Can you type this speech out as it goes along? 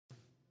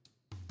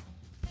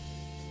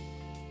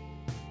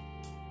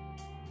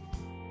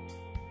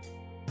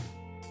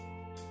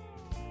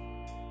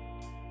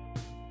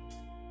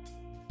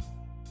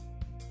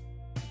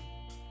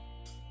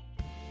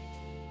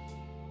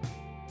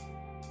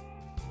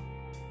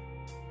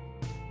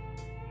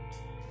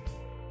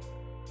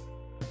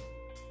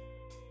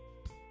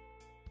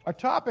Our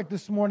topic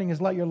this morning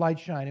is Let Your Light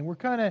Shine. And we're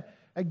kind of,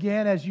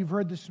 again, as you've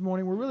heard this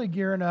morning, we're really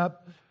gearing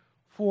up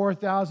for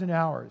 1,000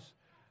 hours.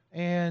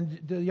 And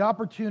the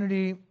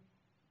opportunity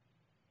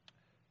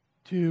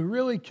to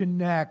really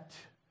connect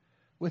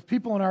with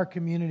people in our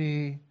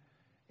community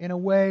in a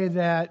way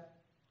that,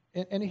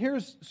 and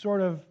here's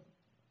sort of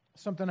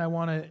something I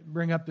want to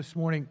bring up this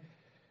morning,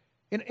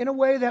 in a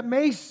way that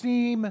may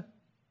seem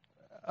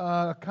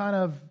kind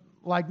of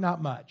like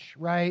not much,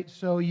 right?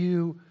 So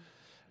you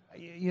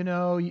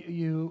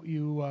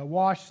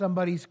wash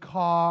somebody's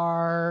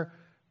car,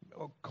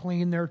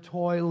 clean their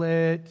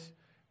toilet,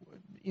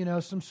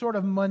 some sort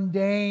of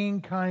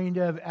mundane kind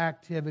of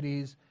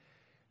activities.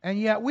 And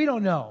yet we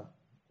don't know.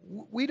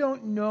 We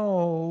don't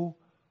know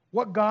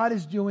what God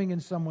is doing in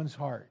someone's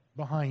heart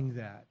behind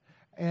that.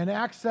 And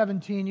Acts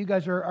 17, you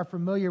guys are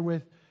familiar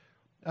with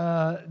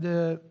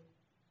the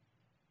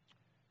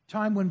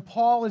time when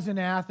Paul is in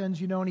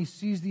Athens, and he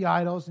sees the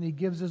idols and he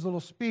gives his little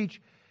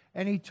speech.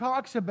 And he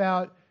talks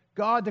about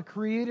God, the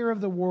creator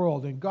of the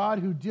world, and God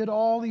who did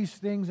all these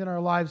things in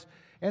our lives.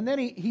 And then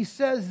he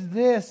says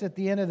this at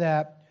the end of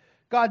that: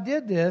 God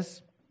did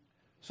this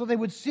so they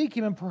would seek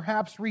Him and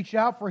perhaps reach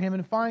out for Him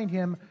and find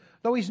Him,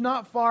 though He's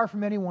not far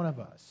from any one of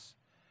us.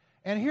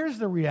 And here's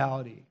the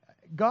reality.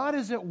 God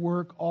is at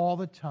work all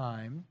the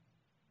time,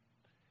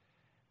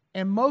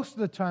 and most of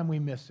the time we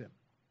miss Him.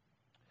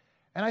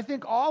 And I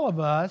think all of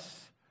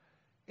us,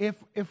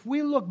 if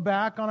we look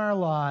back on our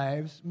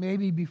lives,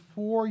 maybe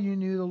before you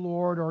knew the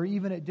Lord or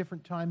even at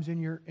different times in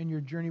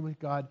your journey with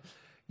God,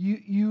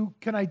 you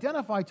can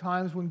identify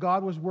times when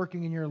God was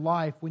working in your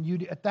life when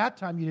at that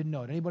time you didn't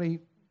know it. Anybody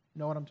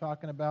know what I'm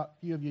talking about? A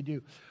few of you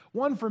do.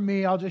 One for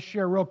me, I'll just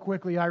share real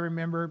quickly. I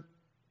remember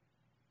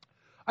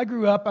I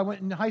grew up,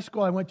 in high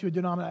school, I went to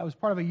I was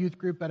part of a youth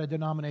group at a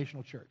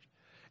denominational church.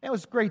 And it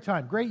was a great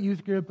time, great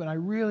youth group, and I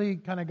really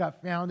kind of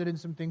got founded in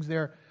some things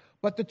there.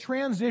 But the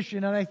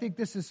transition, and I think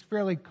this is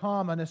fairly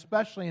common,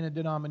 especially in a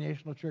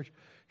denominational church,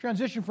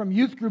 transition from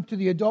youth group to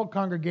the adult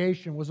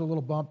congregation was a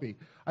little bumpy.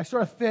 I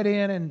sort of fit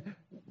in and,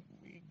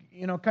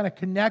 kind of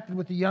connected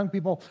with the young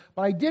people,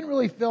 but I didn't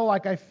really feel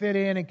like I fit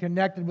in and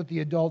connected with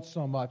the adults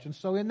so much. And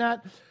so in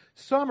that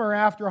summer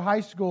after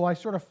high school, I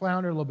sort of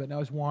floundered a little bit, and I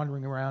was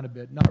wandering around a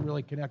bit, not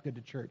really connected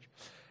to church.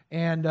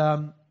 And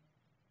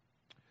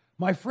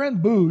my friend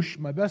Boosh,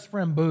 my best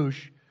friend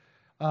Boosh,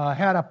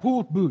 had a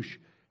pool. Boosh.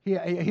 He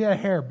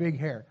had big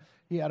hair.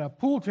 He had a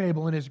pool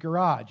table in his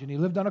garage, and he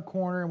lived on a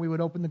corner, and we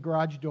would open the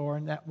garage door,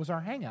 and that was our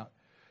hangout.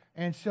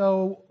 And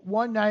so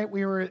one night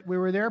we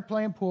were there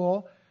playing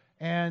pool,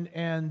 and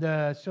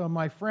so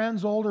my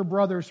friend's older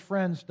brother's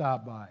friend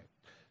stopped by.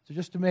 So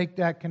just to make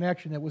that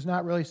connection, it was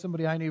not really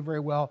somebody I knew very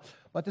well,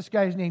 but this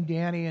guy's named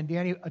Danny, and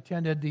Danny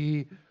attended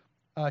the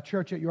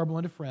church at Yorba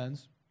Linda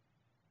Friends.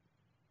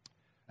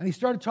 And he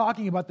started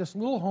talking about this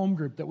little home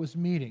group that was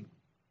meeting.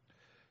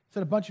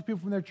 Said a bunch of people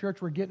from their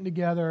church were getting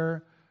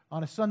together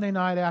on a Sunday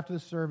night after the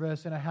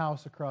service in a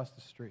house across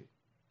the street.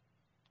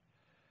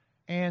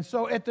 And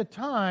so at the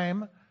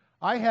time,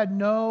 I had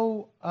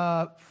no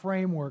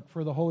framework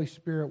for the Holy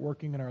Spirit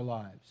working in our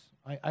lives.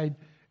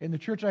 In the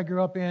church I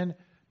grew up in,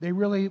 they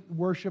really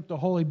worshiped the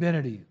Holy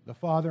Trinity, the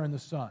Father and the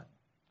Son.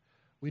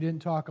 We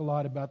didn't talk a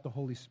lot about the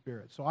Holy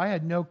Spirit. So I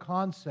had no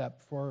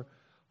concept for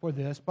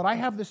this, but I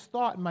have this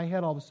thought in my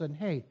head all of a sudden,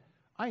 hey,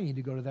 I need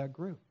to go to that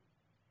group.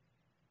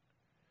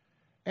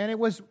 And it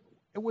was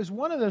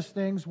one of those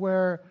things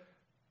where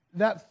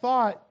that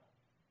thought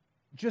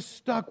just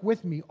stuck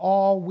with me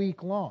all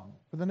week long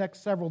for the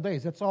next several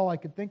days. That's all I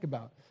could think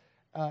about.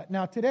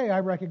 Now, today, I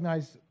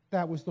recognize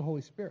that was the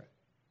Holy Spirit.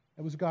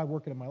 It was God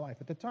working in my life.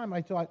 At the time,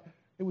 I thought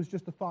it was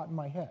just a thought in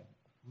my head.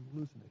 I'm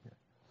losing it here.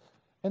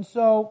 And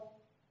so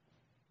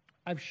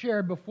I've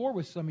shared before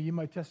with some of you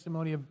my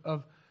testimony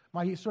of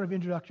my sort of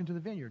introduction to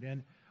the Vineyard.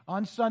 And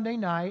on Sunday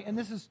night, and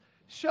this is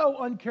so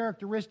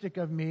uncharacteristic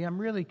of me. I'm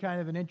really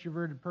kind of an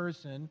introverted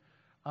person.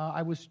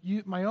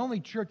 My only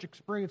church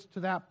experience to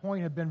that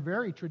point had been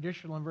very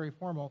traditional and very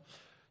formal.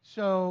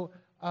 So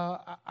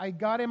I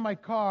got in my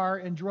car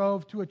and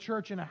drove to a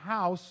church in a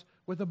house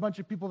with a bunch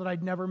of people that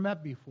I'd never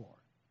met before.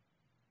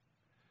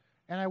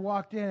 And I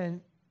walked in,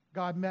 and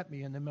God met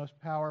me in the most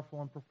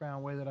powerful and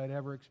profound way that I'd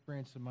ever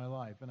experienced in my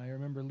life. And I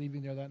remember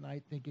leaving there that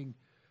night thinking,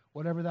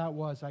 whatever that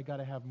was, I got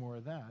to have more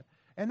of that.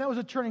 And that was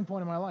a turning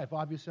point in my life.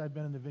 Obviously, I've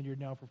been in the Vineyard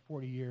now for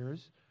 40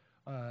 years.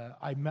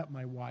 I met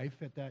my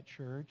wife at that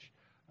church.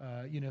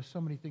 So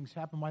many things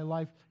happened in my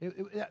life.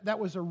 That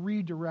was a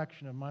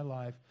redirection of my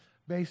life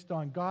based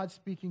on God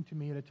speaking to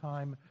me at a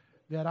time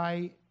that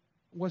I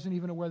wasn't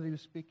even aware that He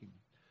was speaking.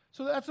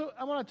 So that's what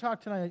I want to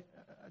talk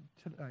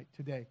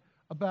today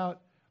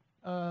about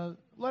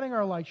letting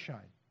our light shine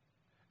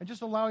and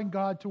just allowing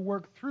God to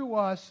work through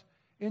us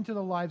into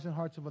the lives and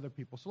hearts of other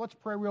people. So let's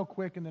pray real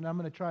quick, and then I'm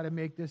going to try to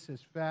make this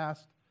as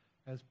fast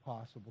as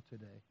possible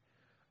today.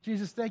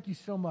 Jesus, thank you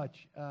so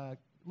much.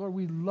 Lord,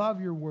 we love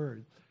your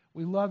word.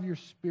 We love your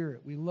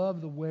Spirit. We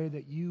love the way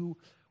that you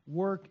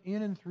work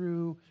in and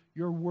through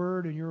your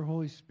word and your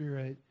Holy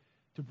Spirit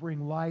to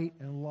bring light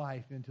and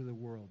life into the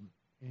world.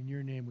 In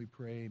your name we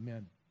pray,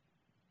 amen.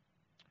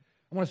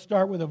 I want to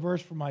start with a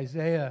verse from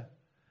Isaiah,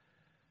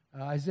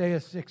 Isaiah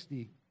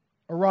 60.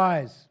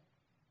 Arise,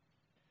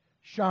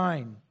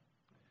 shine,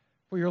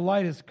 for your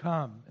light has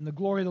come, and the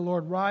glory of the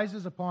Lord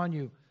rises upon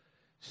you.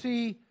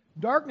 See,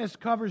 darkness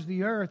covers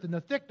the earth, and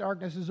the thick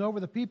darkness is over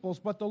the peoples,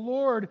 but the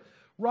Lord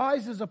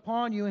rises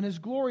upon you, and his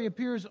glory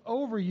appears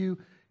over you.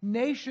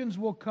 Nations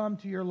will come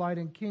to your light,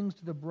 and kings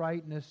to the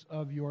brightness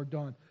of your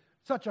dawn.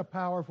 Such a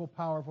powerful,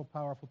 powerful,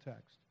 powerful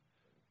text.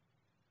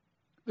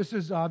 This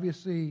is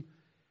obviously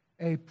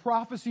a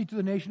prophecy to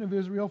the nation of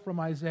Israel from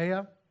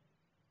Isaiah.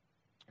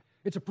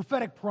 It's a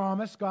prophetic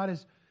promise. God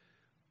is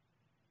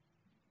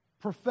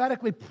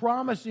prophetically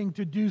promising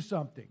to do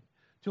something,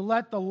 to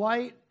let the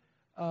light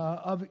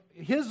of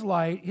his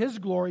light, his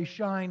glory,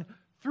 shine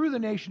through the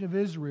nation of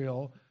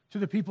Israel to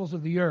the peoples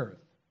of the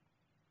earth.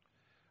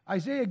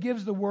 Isaiah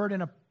gives the word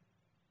in a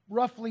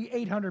roughly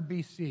 800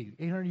 BC,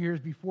 800 years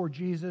before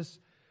Jesus,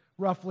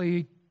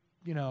 roughly,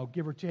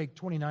 give or take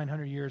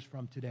 2,900 years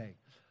from today.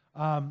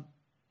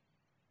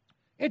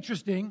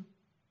 Interesting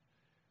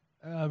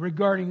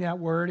regarding that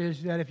word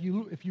is that if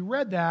you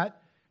read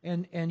that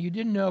and you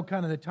didn't know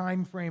kind of the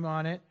time frame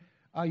on it,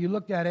 you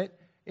looked at it,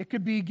 it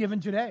could be given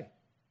today.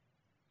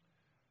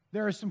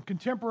 There is some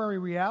contemporary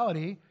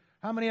reality.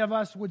 How many of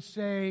us would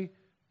say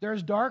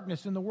there's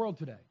darkness in the world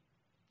today?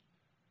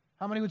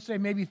 How many would say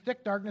maybe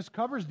thick darkness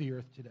covers the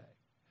earth today?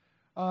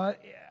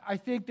 I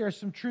think there's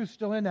some truth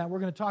still in that. We're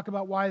going to talk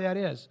about why that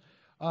is.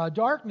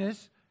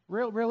 Darkness,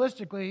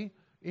 realistically,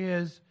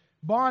 is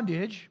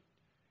bondage,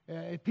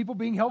 people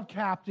being held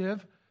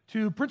captive,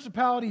 to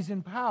principalities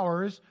and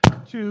powers,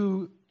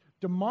 to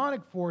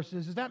demonic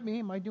forces. Is that me?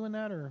 Am I doing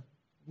that, or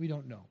we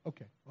don't know?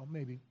 Okay, well,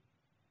 maybe.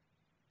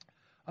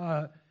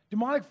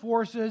 Demonic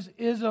forces,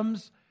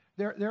 isms,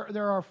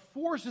 there are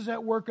forces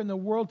at work in the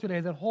world today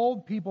that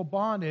hold people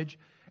bondage,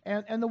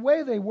 and the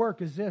way they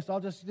work is this.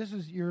 This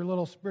is your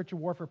little spiritual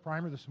warfare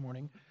primer this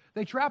morning.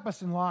 They trap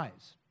us in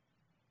lies.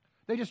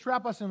 They just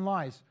trap us in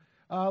lies.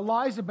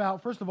 Lies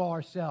about, first of all,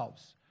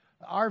 ourselves,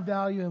 our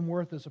value and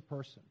worth as a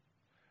person.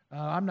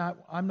 I'm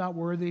not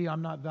worthy.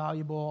 I'm not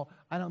valuable.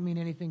 I don't mean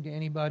anything to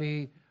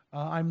anybody.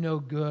 I'm no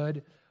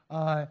good.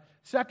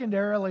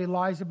 Secondarily,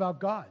 lies about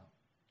God.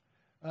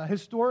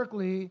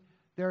 Historically,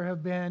 there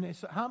have been,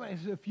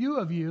 a few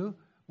of you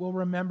will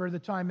remember the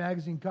Time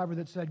magazine cover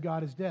that said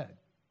God is dead.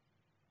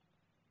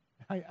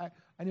 I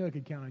knew I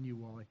could count on you,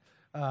 Wally.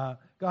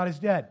 God is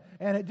dead.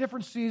 And at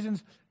different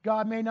seasons,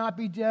 God may not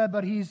be dead,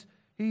 but He's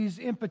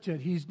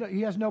impotent.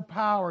 He has no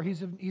power.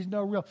 He's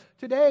no real.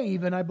 Today,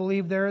 even, I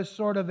believe there is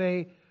sort of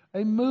a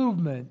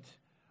movement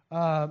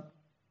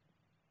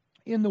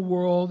in the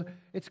world.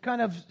 It's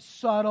kind of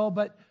subtle,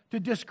 but to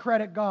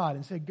discredit God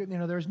and say,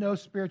 there's no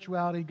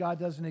spirituality. God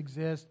doesn't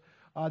exist.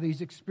 These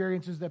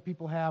experiences that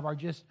people have are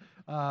just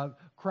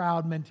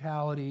crowd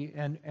mentality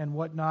and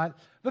whatnot.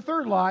 The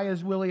third lie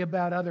is really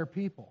about other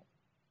people.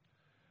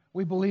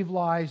 We believe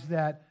lies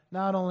that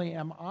not only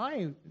am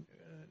I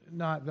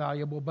not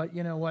valuable, but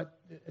you know what?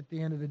 At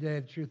the end of the day,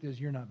 the truth is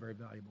you're not very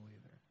valuable either.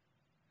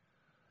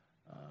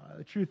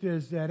 The truth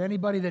is that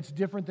anybody that's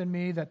different than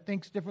me, that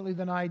thinks differently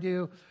than I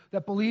do,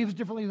 that believes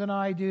differently than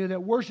I do,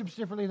 that worships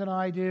differently than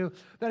I do,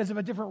 that is of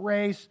a different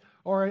race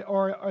or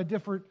a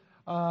different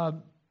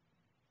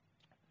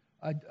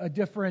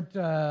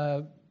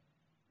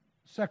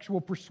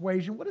sexual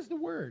persuasion. What is the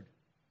word?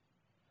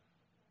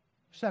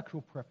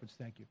 Sexual preference,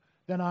 thank you.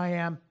 Than I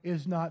am,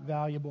 is not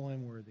valuable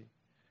and worthy.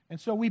 And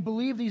so we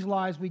believe these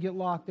lies, we get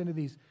locked into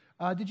these.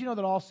 Did you know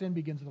that all sin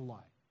begins with a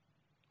lie?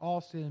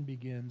 All sin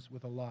begins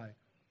with a lie.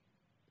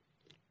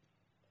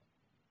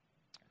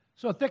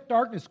 So thick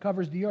darkness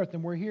covers the earth,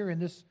 and we're here in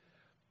this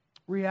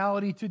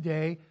reality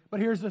today. But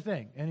here's the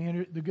thing,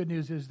 and the good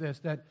news is this,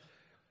 that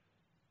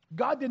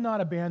God did not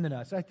abandon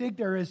us. I think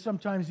there is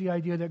sometimes the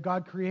idea that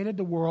God created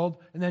the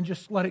world and then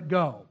just let it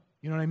go.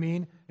 You know what I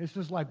mean? It's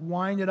just like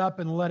wind it up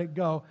and let it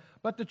go.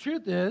 But the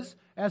truth is,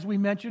 as we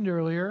mentioned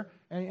earlier,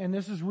 and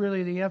this is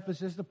really the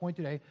emphasis, the point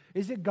today,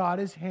 is that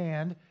God's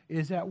hand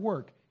is at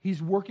work.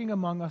 He's working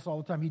among us all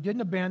the time. He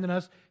didn't abandon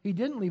us. He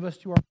didn't leave us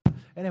to our own.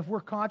 And if we're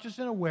conscious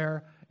and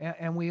aware,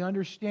 and we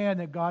understand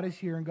that God is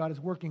here and God is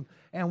working,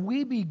 and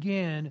we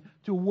begin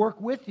to work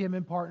with Him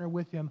and partner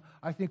with Him,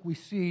 I think we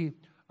see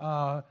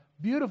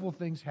beautiful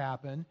things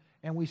happen,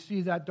 and we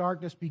see that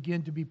darkness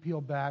begin to be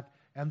peeled back,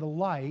 and the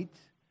light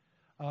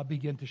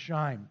begin to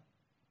shine.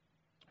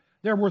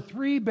 There were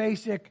three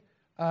basic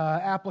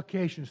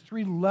applications,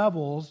 three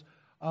levels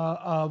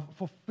of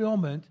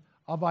fulfillment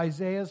of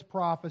Isaiah's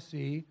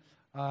prophecy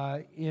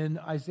in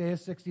Isaiah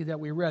 60 that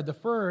we read. The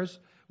first,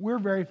 we're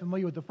very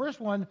familiar with. The first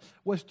one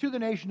was to the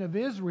nation of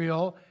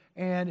Israel,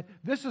 and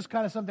this is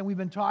kind of something we've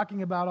been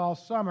talking about all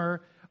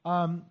summer.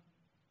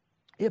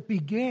 It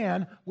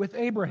began with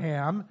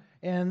Abraham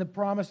and the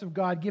promise of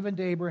God given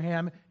to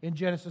Abraham in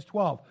Genesis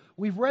 12.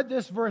 We've read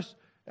this verse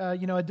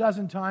a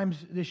dozen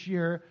times this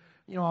year.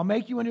 I'll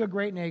make you into a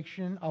great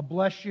nation. I'll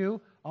bless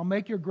you. I'll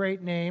make your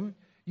great name.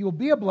 You will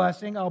be a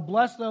blessing. I'll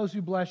bless those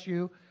who bless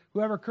you.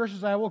 Whoever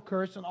curses, I will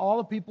curse, and all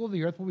the people of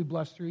the earth will be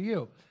blessed through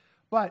you.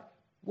 But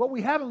what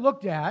we haven't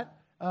looked at,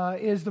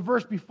 is the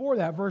verse before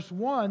that. Verse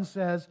 1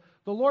 says,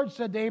 the Lord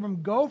said to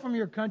Abram, go from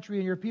your country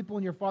and your people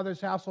and your father's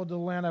household to the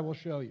land I will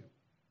show you.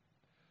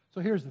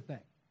 So here's the thing.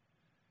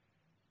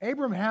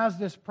 Abram has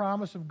this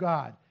promise of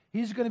God.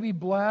 He's going to be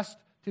blessed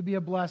to be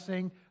a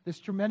blessing. This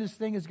tremendous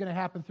thing is going to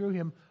happen through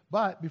him.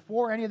 But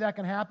before any of that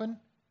can happen,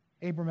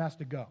 Abram has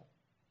to go.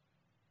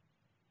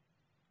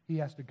 He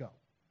has to go.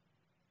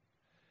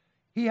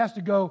 He has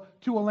to go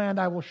to a land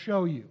I will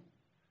show you.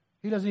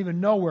 He doesn't even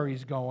know where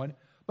he's going,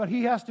 but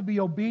he has to be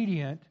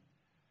obedient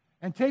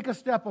and take a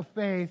step of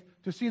faith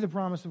to see the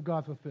promise of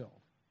God fulfilled.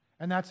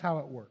 And that's how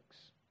it works.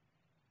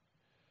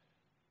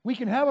 We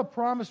can have a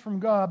promise from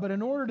God, but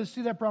in order to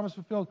see that promise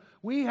fulfilled,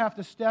 we have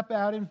to step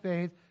out in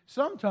faith,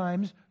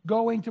 sometimes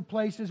going to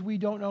places we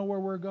don't know where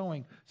we're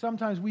going.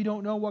 Sometimes we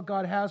don't know what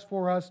God has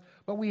for us,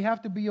 but we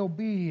have to be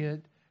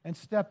obedient and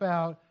step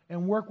out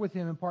and work with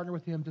Him and partner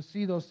with Him to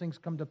see those things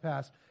come to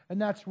pass.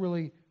 And that's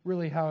really,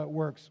 really how it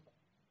works.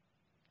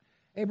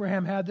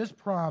 Abraham had this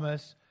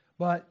promise,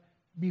 but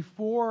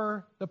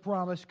before the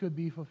promise could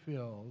be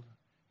fulfilled,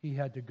 he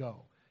had to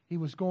go.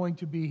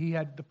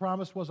 The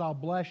promise was, I'll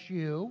bless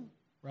you,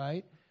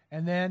 right?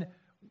 And then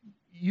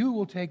you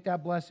will take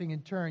that blessing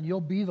in turn.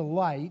 You'll be the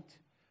light.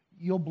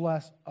 You'll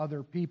bless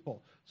other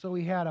people. So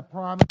he had a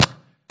promise.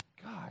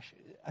 Gosh,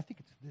 I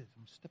think it's this.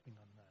 I'm stepping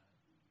on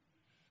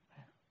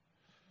that.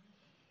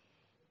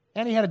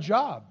 And he had a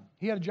job.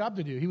 He had a job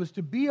to do. He was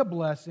to be a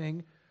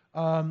blessing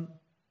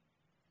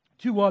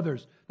to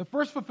others. The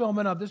first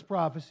fulfillment of this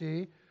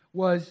prophecy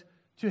was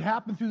to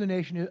happen through the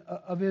nation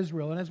of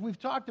Israel. And as we've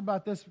talked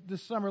about this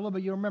summer a little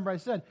bit, you remember I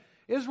said,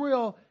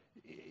 Israel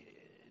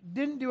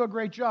didn't do a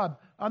great job.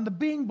 On the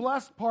being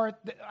blessed part,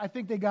 I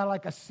think they got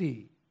like a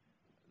C.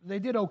 They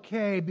did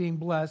okay being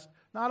blessed.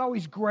 Not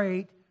always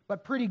great,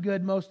 but pretty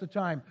good most of the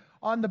time.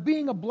 On the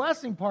being a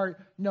blessing part,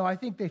 no, I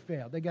think they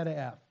failed. They got an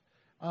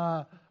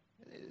F.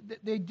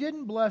 They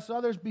didn't bless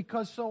others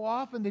because so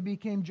often they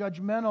became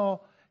judgmental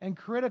and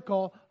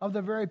critical of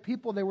the very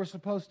people they were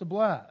supposed to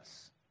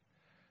bless.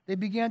 They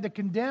began to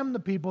condemn the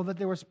people that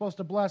they were supposed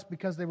to bless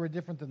because they were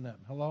different than them.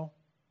 Hello?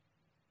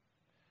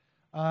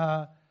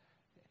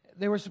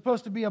 They were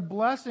supposed to be a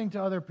blessing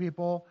to other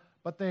people,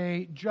 but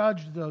they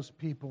judged those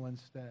people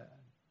instead.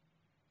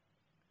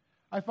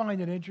 I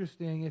find it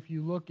interesting if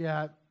you look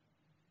at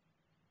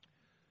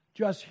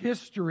just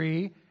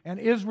history and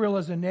Israel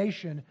as a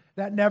nation,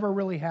 that never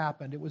really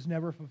happened. It was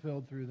never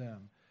fulfilled through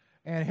them.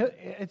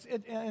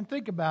 And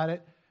think about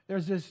it.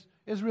 There's this.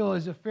 Israel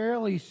is a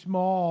fairly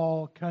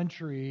small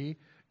country,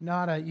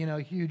 not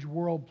a huge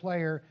world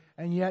player,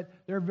 and yet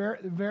they're very,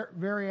 very,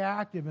 very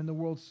active in the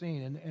world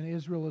scene. And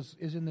Israel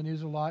is in the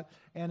news a lot.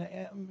 And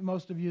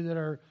most of you that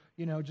are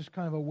just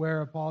kind of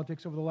aware of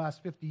politics over the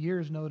last 50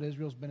 years know that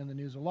Israel's been in the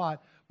news a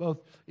lot, both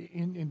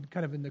in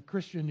kind of in the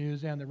Christian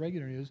news and the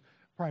regular news,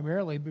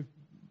 primarily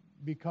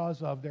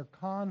because of their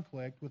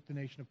conflict with the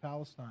nation of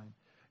Palestine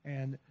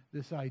and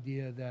this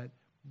idea that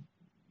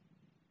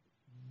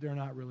they're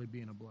not really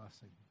being a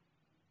blessing.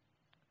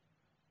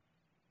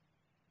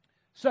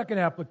 Second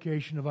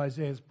application of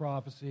Isaiah's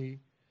prophecy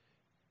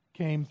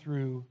came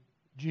through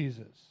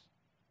Jesus.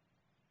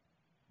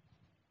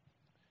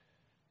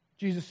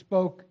 Jesus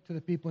spoke to the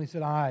people and he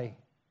said, I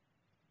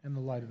am the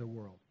light of the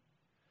world.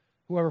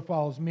 Whoever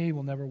follows me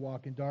will never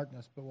walk in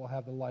darkness, but will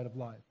have the light of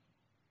life.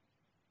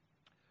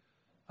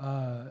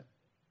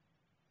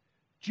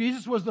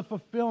 Jesus was the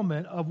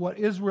fulfillment of what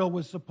Israel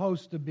was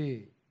supposed to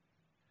be.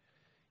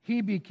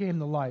 He became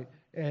the light.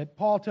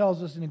 Paul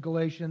tells us in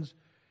Galatians,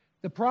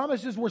 the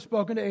promises were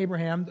spoken to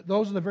Abraham.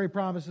 Those are the very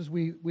promises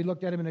we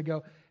looked at a minute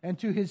ago. And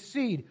to his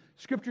seed.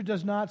 Scripture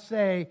does not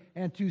say,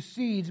 and to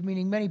seeds,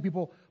 meaning many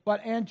people,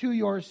 but and to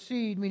your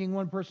seed, meaning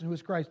one person who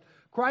is Christ.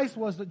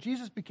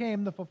 Jesus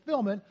became the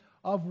fulfillment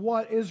of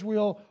what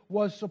Israel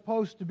was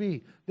supposed to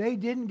be. They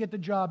didn't get the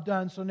job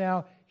done, so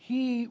now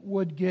he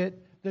would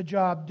get the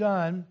job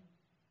done.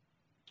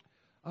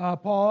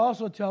 Paul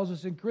also tells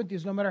us in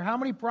Corinthians, no matter how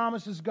many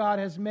promises God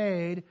has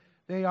made,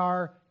 they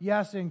are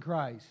yes in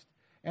Christ.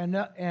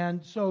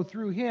 And so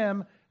through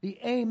him, the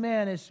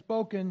amen is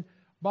spoken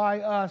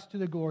by us to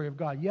the glory of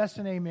God. Yes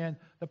and amen,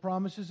 the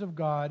promises of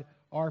God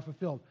are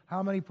fulfilled.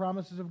 How many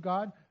promises of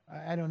God?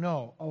 I don't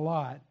know, a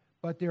lot,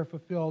 but they're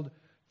fulfilled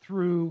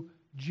through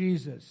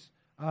Jesus.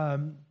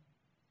 And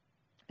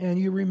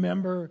you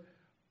remember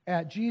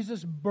at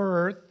Jesus'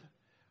 birth,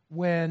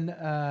 when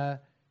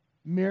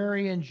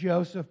Mary and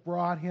Joseph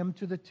brought him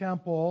to the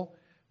temple,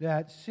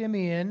 that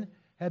Simeon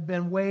had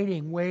been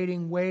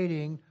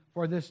waiting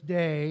for this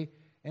day.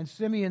 And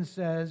Simeon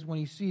says, when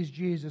he sees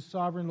Jesus,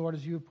 Sovereign Lord,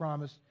 as you have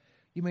promised,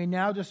 you may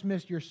now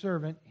dismiss your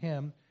servant,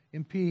 him,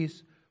 in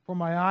peace, for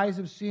my eyes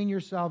have seen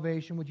your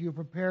salvation, which you have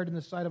prepared in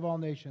the sight of all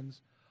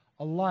nations,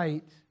 a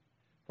light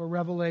for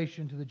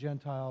revelation to the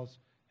Gentiles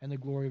and the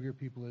glory of your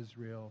people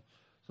Israel.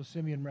 So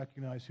Simeon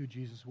recognized who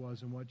Jesus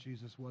was and what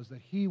Jesus was,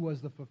 that he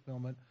was the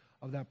fulfillment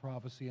of that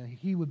prophecy, and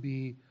he would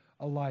be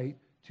a light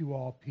to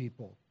all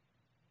people.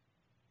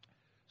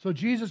 So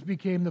Jesus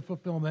became the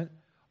fulfillment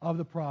of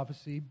the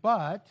prophecy,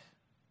 but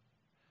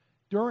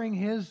during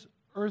his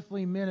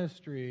earthly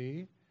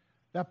ministry,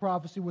 That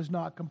prophecy was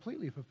not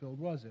completely fulfilled,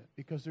 was it?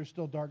 Because there's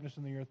still darkness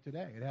in the earth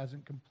today. It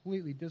hasn't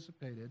completely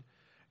dissipated.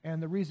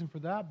 And the reason for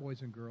that,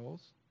 boys and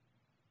girls,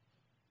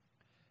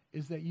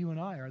 is that you and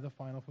I are the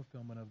final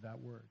fulfillment of that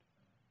word.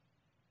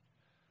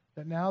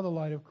 That now the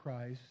light of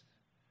Christ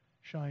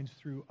shines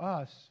through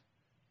us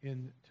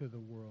into the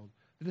world.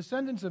 The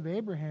descendants of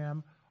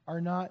Abraham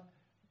are not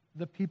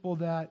the people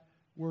that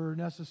were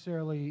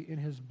necessarily in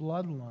his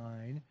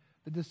bloodline.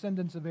 The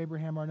descendants of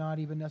Abraham are not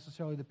even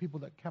necessarily the people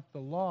that kept the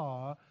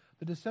law.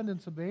 The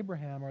descendants of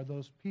Abraham are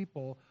those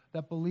people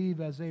that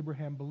believe as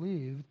Abraham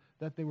believed,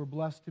 that they were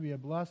blessed to be a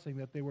blessing,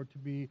 that they were to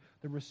be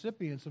the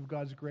recipients of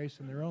God's grace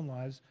in their own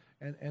lives,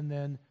 and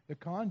then the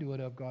conduit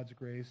of God's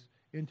grace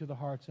into the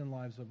hearts and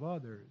lives of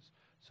others.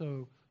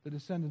 So the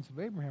descendants of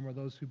Abraham are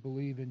those who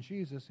believe in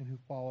Jesus and who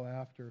follow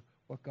after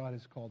what God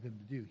has called him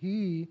to do.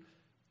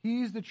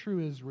 He's the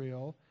true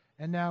Israel,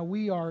 and now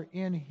we are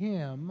in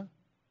him,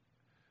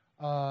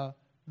 the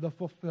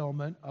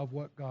fulfillment of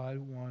what God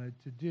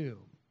wanted to do.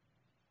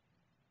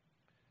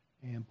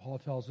 And Paul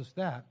tells us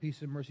that.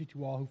 Peace and mercy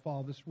to all who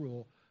follow this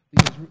rule.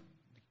 I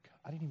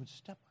didn't even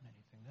step on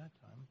anything that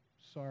time.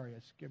 Sorry, I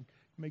skipped.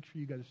 Make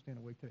sure you guys stay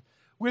awake today.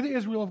 We're the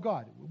Israel of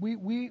God.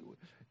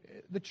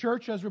 The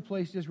church has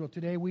replaced Israel.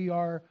 Today we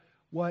are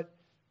what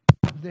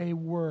they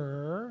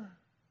were.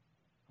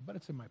 I bet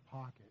it's in my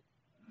pocket.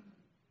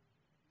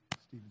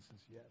 Stephen says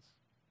yes.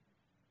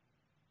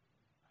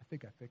 I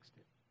think I fixed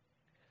it.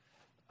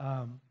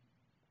 I'm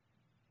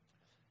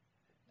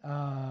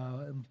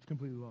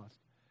completely lost.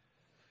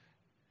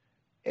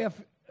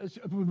 If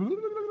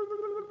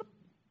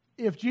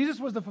Jesus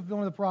was the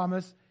fulfillment of the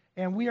promise,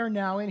 and we are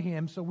now in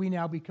him, so we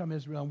now become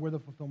Israel, and we're the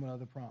fulfillment of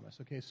the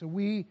promise. Okay, so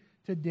we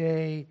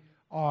today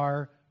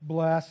are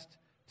blessed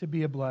to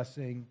be a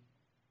blessing.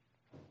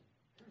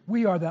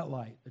 We are that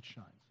light that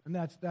shines. And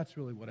that's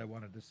really what I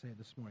wanted to say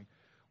this morning.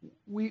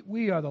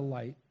 We are the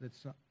light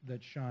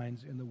that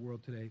shines in the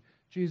world today.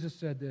 Jesus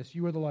said this,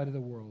 you are the light of the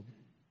world.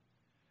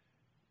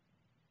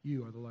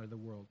 You are the light of the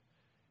world.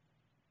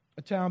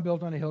 A town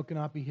built on a hill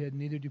cannot be hidden,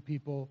 neither do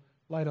people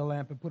light a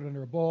lamp and put it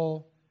under a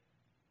bowl.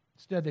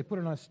 Instead, they put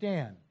it on a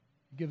stand.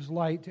 It gives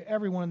light to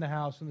everyone in the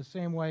house. In the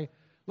same way,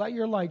 let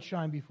your light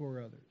shine before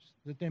others,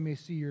 that they may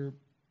see your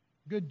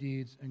good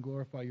deeds and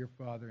glorify your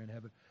Father in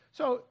heaven.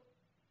 So,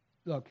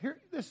 look,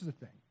 this is the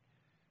thing.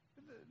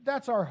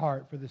 That's our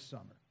heart for this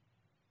summer.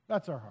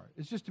 That's our heart.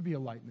 It's just to be a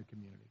light in the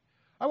community.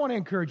 I want to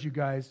encourage you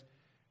guys,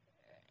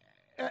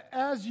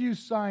 as you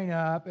sign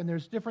up, and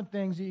there's different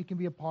things that you can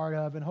be a part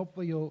of, and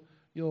hopefully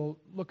you'll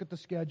look at the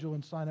schedule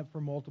and sign up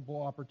for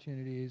multiple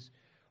opportunities,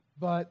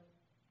 but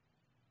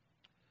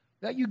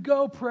that you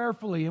go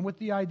prayerfully and with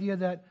the idea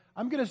that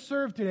I'm going to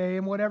serve today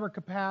in whatever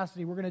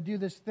capacity, we're going to do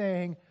this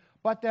thing,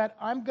 but that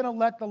I'm going to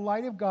let the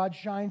light of God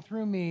shine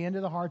through me into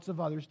the hearts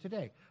of others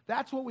today.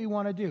 That's what we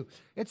want to do.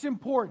 It's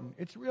important.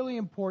 It's really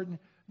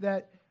important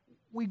that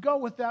we go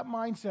with that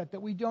mindset,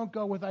 that we don't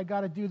go with, I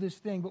got to do this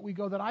thing, but we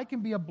go that I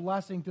can be a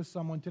blessing to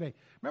someone today.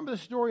 Remember the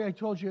story I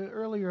told you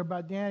earlier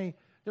about Danny?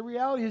 The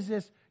reality is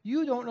this,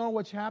 you don't know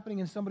what's happening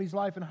in somebody's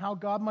life and how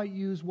God might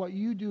use what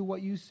you do,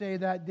 what you say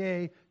that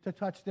day to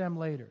touch them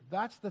later.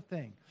 That's the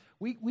thing.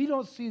 We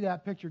don't see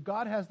that picture.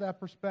 God has that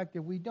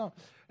perspective. We don't.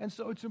 And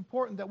so it's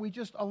important that we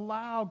just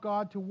allow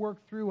God to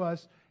work through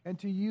us and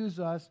to use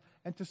us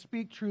and to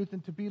speak truth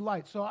and to be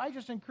light. So I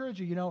just encourage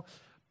you,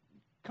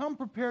 come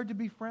prepared to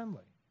be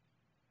friendly.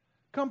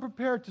 Come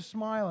prepared to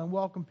smile and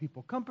welcome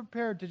people. Come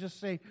prepared to just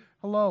say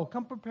hello.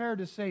 Come prepared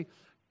to say,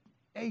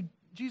 hey,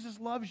 Jesus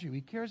loves you. He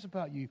cares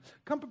about you.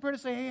 Come prepared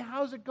to say, hey,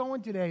 how's it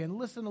going today? And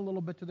listen a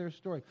little bit to their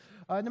story.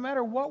 No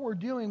matter what we're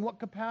doing, what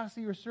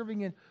capacity you're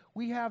serving in,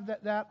 we have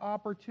that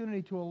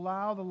opportunity to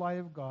allow the light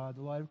of God,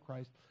 the light of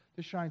Christ,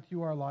 to shine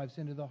through our lives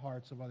into the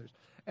hearts of others.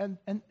 And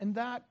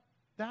that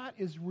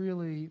is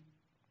really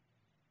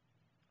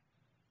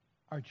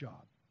our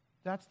job.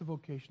 That's the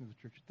vocation of the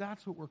church.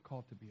 That's what we're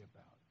called to be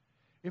about.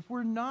 If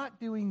we're not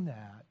doing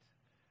that,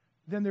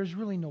 then there's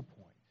really no point.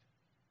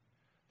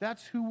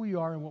 That's who we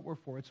are and what we're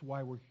for. It's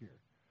why we're here.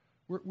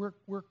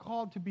 We're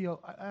called to be,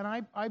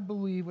 and I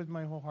believe with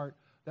my whole heart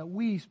that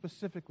we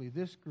specifically,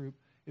 this group,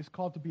 is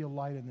called to be a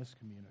light in this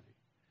community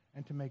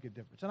and to make a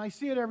difference. And I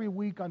see it every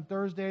week on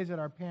Thursdays at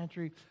our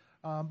pantry,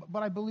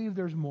 but I believe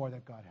there's more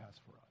that God has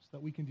for us,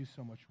 that we can do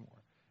so much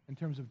more in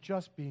terms of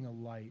just being a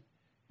light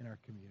in our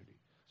community.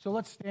 So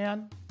let's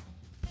stand.